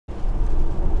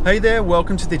Hey there,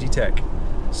 welcome to DidgieTech.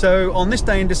 So on this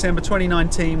day in December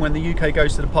 2019, when the UK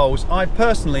goes to the polls, I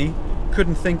personally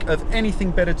couldn't think of anything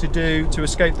better to do to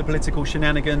escape the political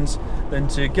shenanigans than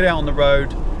to get out on the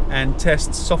road and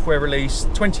test software release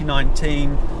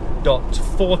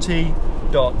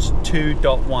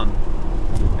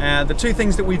 2019.40.2.1. The two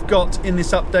things that we've got in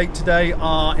this update today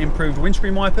are improved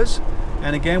windscreen wipers,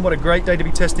 and again, what a great day to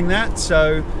be testing that.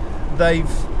 So they've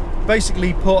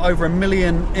basically put over 1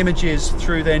 million images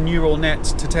through their neural net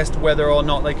to test whether or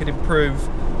not they could improve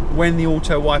when the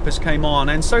auto wipers came on,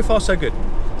 and so far so good.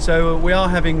 So we are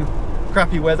having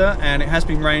crappy weather and it has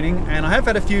been raining, and I have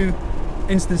had a few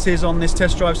instances on this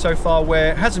test drive so far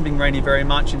where it hasn't been raining very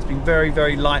much. It's been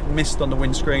very light mist on the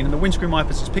windscreen, and the windscreen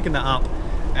wipers is picking that up,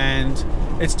 and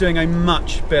it's doing a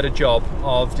much better job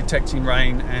of detecting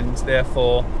rain and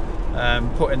therefore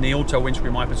putting the auto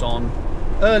windscreen wipers on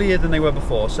earlier than they were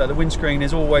before. So the windscreen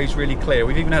is always really clear.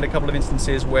 We've even had a couple of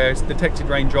instances where it's detected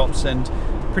raindrops and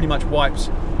pretty much wipes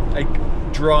a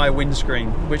dry windscreen,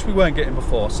 which we weren't getting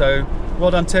before. So well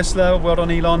done Tesla, well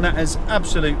done Elon, that has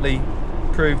absolutely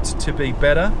proved to be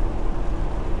better.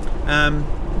 And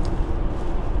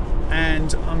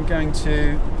I'm going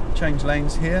to change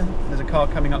lanes here. There's a car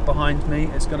coming up behind me,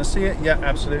 it's going to see it. Yeah,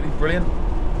 absolutely, brilliant.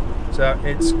 So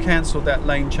it's cancelled that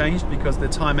lane change because the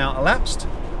timeout elapsed.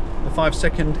 The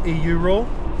 5-second EU rule.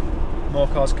 More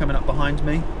cars coming up behind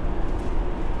me.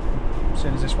 As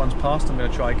soon as this one's passed, I'm going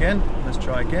to try again. Let's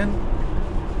try again.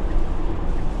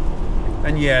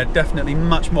 And yeah, definitely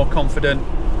much more confident,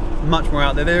 much more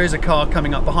out there. There is a car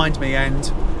coming up behind me,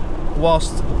 and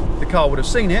whilst the car would have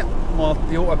seen it, while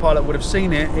the autopilot would have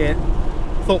seen it, it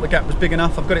thought the gap was big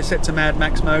enough. I've got it set to Mad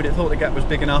Max mode. It thought the gap was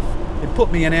big enough. It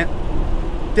put me in it,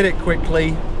 did it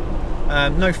quickly,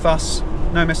 no fuss,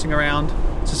 no messing around.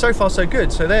 So far so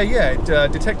good. So there, yeah, it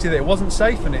detected that it wasn't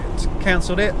safe and it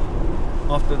cancelled it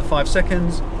after the 5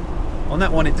 seconds. On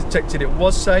that one, it detected it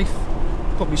was safe,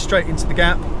 put me straight into the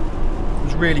gap. I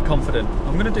was really confident.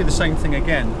 I'm going to do the same thing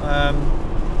again.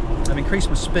 I've increased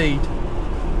my speed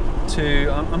to,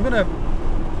 I'm going to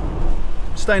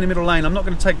stay in the middle lane. I'm not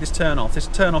going to take this turn off. This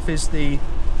turn off is the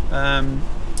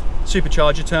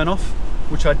supercharger turn off,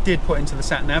 which I did put into the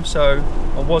sat nav, so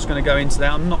I was going to go into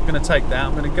that. I'm not going to take that.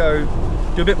 I'm going to go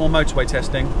do a bit more motorway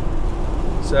testing.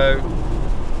 So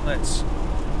let's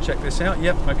check this out.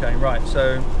 Yep, okay, right.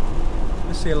 So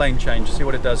let's see a lane change, see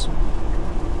what it does.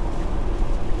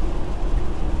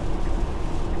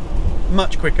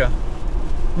 Much quicker,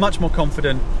 much more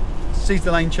confident, sees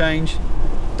the lane change,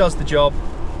 does the job,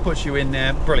 puts you in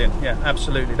there. Brilliant. Yeah,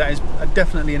 absolutely. That is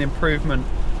definitely an improvement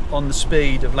on the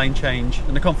speed of lane change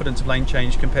and the confidence of lane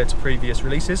change compared to previous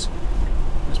releases.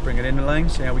 Let's bring it in the lane,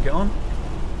 see how we get on.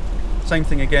 Same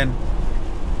thing again.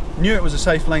 Knew it was a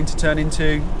safe lane to turn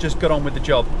into, just got on with the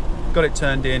job. Got it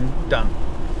turned in, done.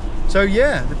 So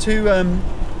yeah, the two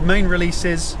main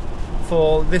releases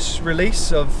for this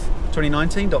release of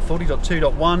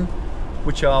 2019.40.2.1,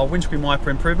 which are windscreen wiper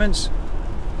improvements.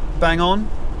 Bang on,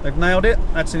 they've nailed it.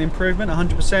 That's an improvement,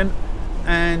 100%.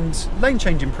 And lane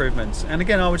change improvements, and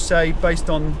again I would say based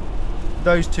on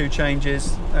those two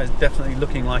changes, that's definitely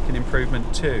looking like an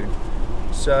improvement too.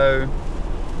 So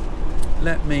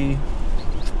let me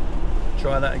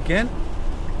try that again.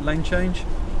 Lane change,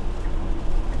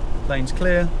 lane's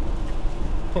clear,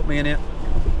 put me in it,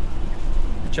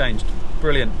 changed.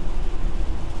 Brilliant.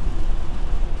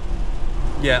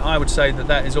 Yeah, I would say that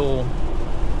that is all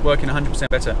working 100%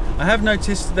 better. I have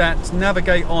noticed that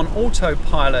navigate on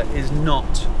autopilot is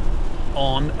not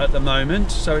on at the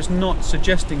moment, so it's not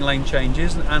suggesting lane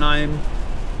changes, and I'm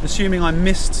assuming I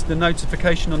missed the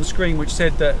notification on the screen which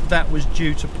said that that was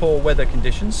due to poor weather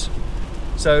conditions.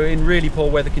 So in really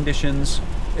poor weather conditions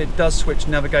it does switch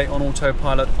navigate on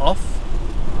autopilot off.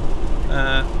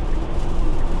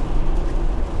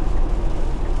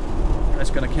 That's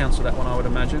going to cancel that one, I would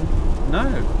imagine. No,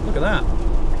 look at that.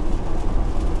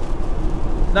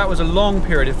 That was a long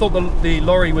period. It thought the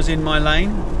lorry was in my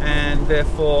lane and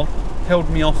therefore held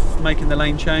me off making the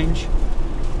lane change.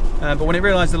 But when it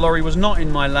realised the lorry was not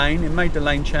in my lane, it made the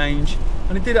lane change,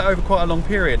 and it did it over quite a long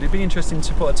period. It'd be interesting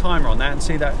to put a timer on that and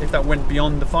see that if that went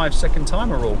beyond the 5-second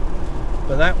timer rule.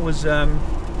 But that was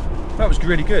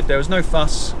really good. There was no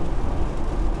fuss,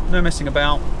 no messing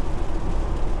about.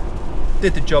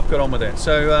 Did the job, got on with it.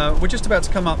 So we're just about to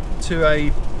come up to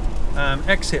a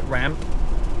exit ramp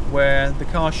where the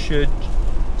car should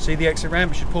see the exit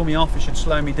ramp. It should pull me off, it should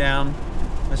slow me down.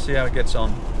 Let's see how it gets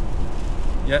on.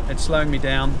 Yeah, it's slowing me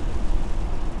down.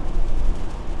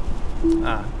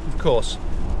 Ah, of course.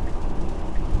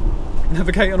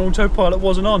 Navigate on autopilot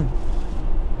wasn't on.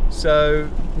 So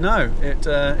no, it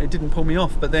didn't pull me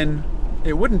off. But then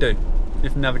it wouldn't do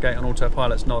if navigate on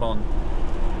autopilot's not on.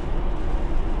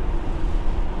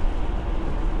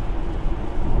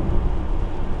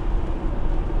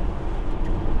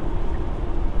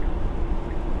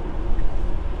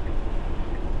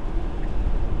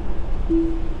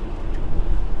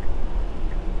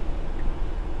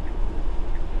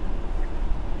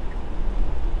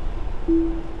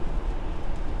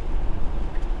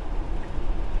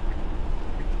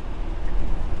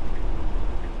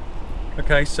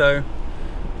 Okay, so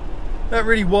that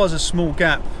really was a small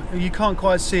gap. You can't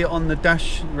quite see it on the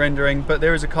dash rendering, but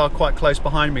there is a car quite close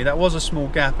behind me. That was a small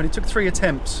gap, and it took 3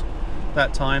 attempts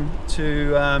that time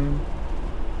to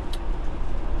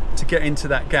get into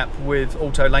that gap with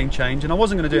auto lane change. And I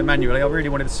wasn't going to do it manually. I really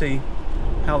wanted to see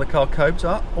how the car copes.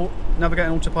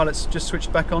 Navigating autopilot's just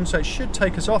switched back on, so it should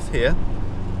take us off here,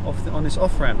 on this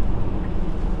off ramp.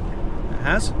 It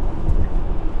has.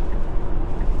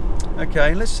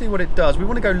 Okay, let's see what it does. We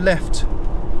want to go left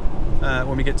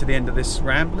when we get to the end of this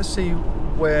ramp. Let's see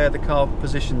where the car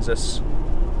positions us.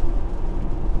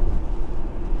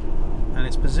 And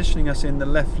it's positioning us in the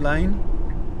left lane.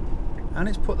 And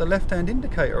it's put the left-hand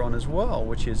indicator on as well,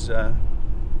 which is a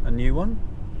new one.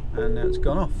 And now it's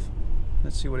gone off.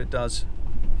 Let's see what it does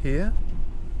here.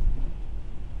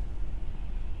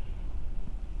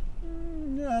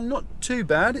 Yeah, not too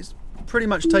bad. It's pretty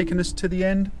much taken us to the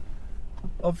end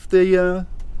of the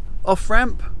off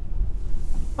ramp.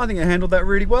 I think it handled that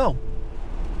really well.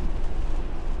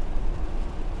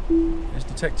 It's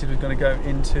detected we're going to go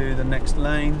into the next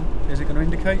lane. Is it going to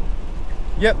indicate?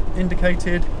 Yep,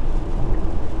 indicated.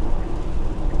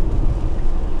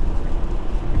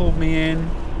 Pulled me in.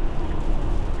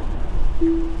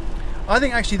 I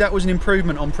think actually that was an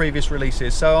improvement on previous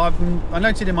releases. So I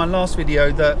noted in my last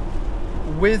video that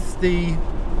with the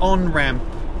on-ramp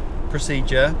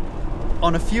procedure,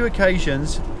 on a few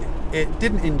occasions it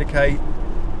didn't indicate,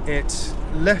 it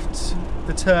left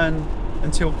the turn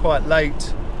until quite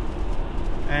late,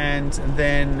 and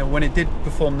then when it did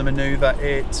perform the manoeuvre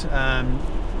it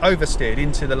oversteered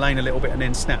into the lane a little bit and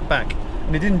then snapped back,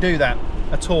 and it didn't do that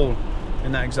at all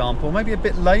in that example. Maybe a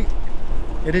bit late.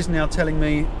 It is now telling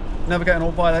me navigate on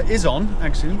autopilot is on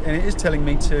actually, and it is telling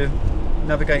me to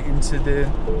navigate into the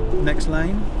next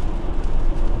lane.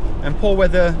 And poor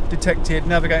weather detected,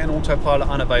 navigate on autopilot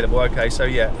unavailable. Okay, so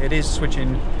yeah, it is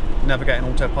switching navigate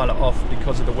on autopilot off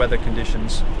because of the weather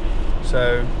conditions.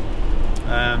 So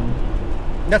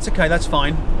that's okay, that's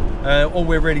fine. All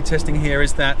we're really testing here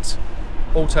is that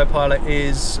autopilot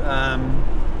is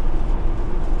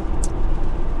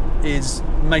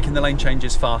making the lane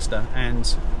changes faster,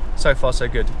 and so far so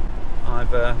good.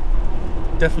 I've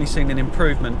definitely seen an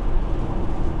improvement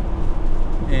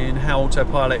in how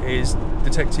autopilot is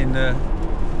detecting the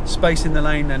space in the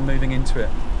lane and moving into it.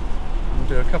 We'll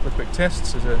do a couple of quick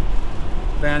tests. There's a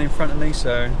van in front of me,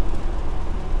 so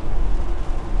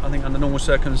I think under normal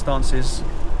circumstances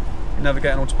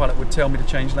navigate on autopilot would tell me to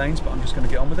change lanes, but I'm just going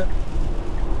to get on with it.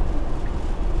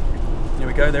 Here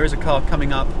we go. There is a car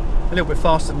coming up a little bit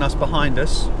faster than us behind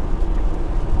us,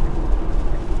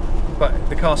 but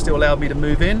the car still allowed me to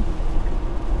move in.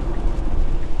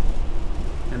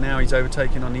 And now he's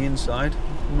overtaking on the inside.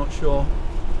 I'm not sure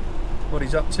what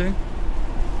he's up to.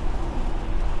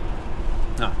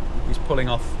 No, he's pulling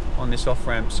off on this off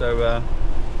ramp, so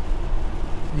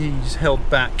he's held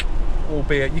back,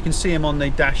 albeit you can see him on the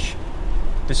dash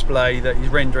display that he's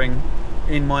rendering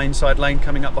in my inside lane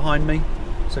coming up behind me,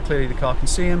 so clearly the car can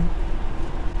see him.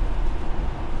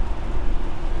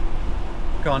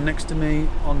 Car next to me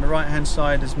on the right hand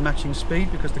side is matching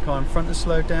speed because the car in front has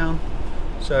slowed down,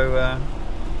 so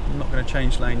I'm not going to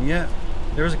change lane yet.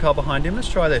 There is a car behind him. Let's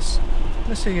try this.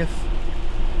 Let's see if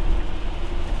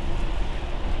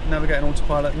navigate on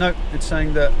autopilot. Nope, it's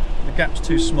saying that the gap's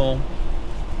too small,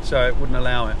 so it wouldn't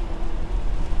allow it.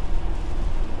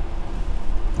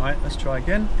 Alright, let's try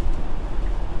again.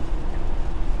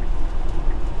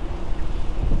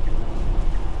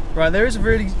 Right, there is a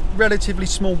really relatively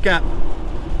small gap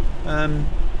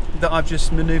that I've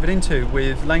just manoeuvred into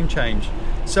with lane change.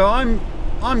 So I'm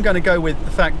going to go with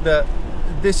the fact that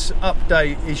this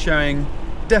update is showing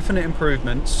definite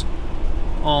improvements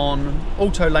on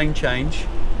auto lane change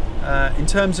in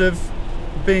terms of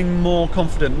being more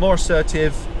confident, more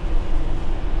assertive,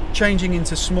 changing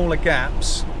into smaller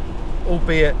gaps,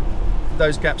 albeit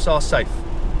those gaps are safe.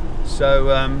 So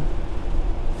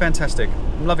fantastic,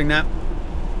 I'm loving that.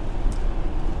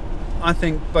 I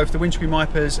think both the windscreen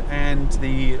wipers and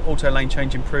the auto lane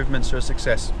change improvements are a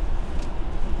success.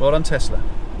 Well done, Tesla.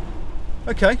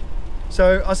 Okay,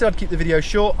 so I said I'd keep the video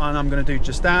short, and I'm going to do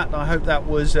just that. I hope that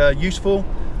was useful.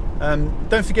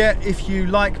 Don't forget, if you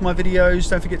like my videos,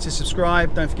 don't forget to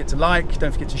subscribe, don't forget to like,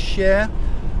 don't forget to share.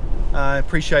 I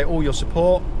appreciate all your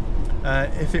support.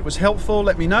 If it was helpful,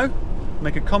 let me know.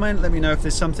 Make a comment, let me know if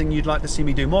there's something you'd like to see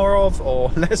me do more of or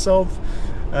less of.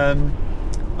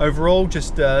 Overall,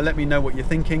 just let me know what you're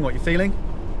thinking, what you're feeling.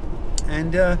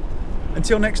 And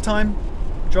until next time,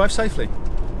 drive safely.